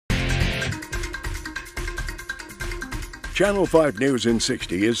Channel 5 News in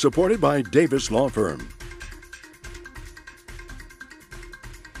 60 is supported by Davis Law Firm.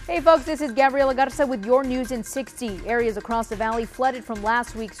 Hey folks, this is Gabriela Garza with your news in 60. Areas across the valley flooded from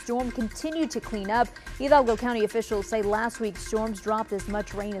last week's storm continue to clean up. Hidalgo County officials say last week's storms dropped as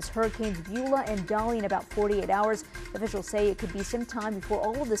much rain as Hurricanes Beulah and Dolly in about 48 hours. Officials say it could be some time before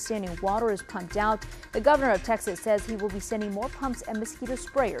all of the standing water is pumped out. The governor of Texas says he will be sending more pumps and mosquito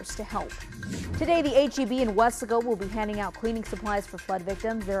sprayers to help. Today, the HEB in Wesco will be handing out cleaning supplies for flood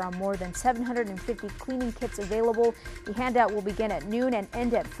victims. There are more than 750 cleaning kits available. The handout will begin at noon and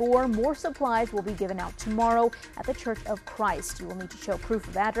end at 4. More supplies will be given out tomorrow at the Church of Christ. You will need to show proof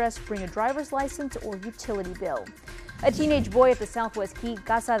of address, bring a driver's license or utility bill. A teenage boy at the Southwest Key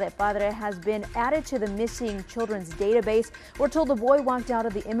CASA de PADRE has been added to the missing children's database. We're told the boy walked out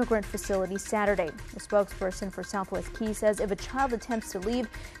of the immigrant facility Saturday. The spokesperson for Southwest Key says if a child attempts to leave,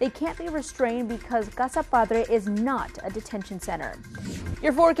 they can't be restrained because CASA PADRE is not a detention center.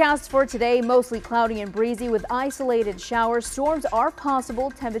 Your forecast for today, mostly cloudy and breezy with isolated showers. Storms are possible.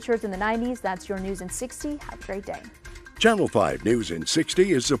 Temperatures in the 90s. That's your news in 60. Have a great day. Channel 5 News in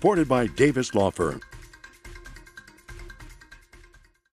 60 is supported by Davis Law Firm.